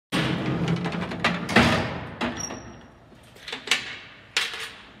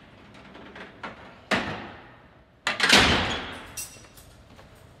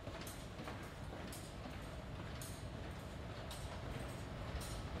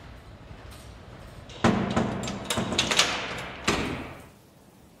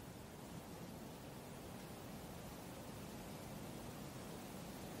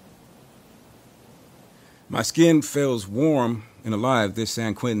My skin feels warm and alive this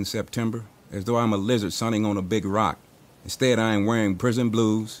San Quentin September, as though I'm a lizard sunning on a big rock. Instead, I am wearing prison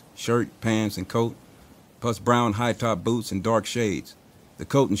blues, shirt, pants, and coat, plus brown high-top boots and dark shades. The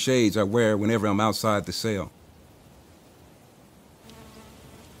coat and shades I wear whenever I'm outside the cell.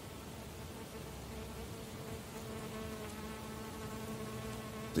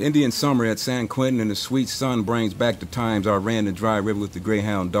 The Indian summer at San Quentin and the sweet sun brings back the times I ran the dry river with the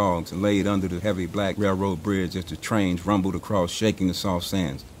greyhound dogs and laid under the heavy black railroad bridge as the trains rumbled across, shaking the soft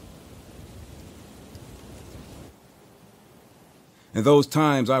sands. In those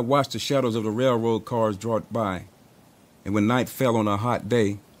times, I watched the shadows of the railroad cars draw by, and when night fell on a hot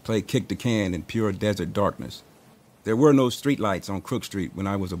day, played kick the can in pure desert darkness. There were no streetlights on Crook Street when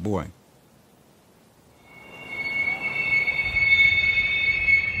I was a boy.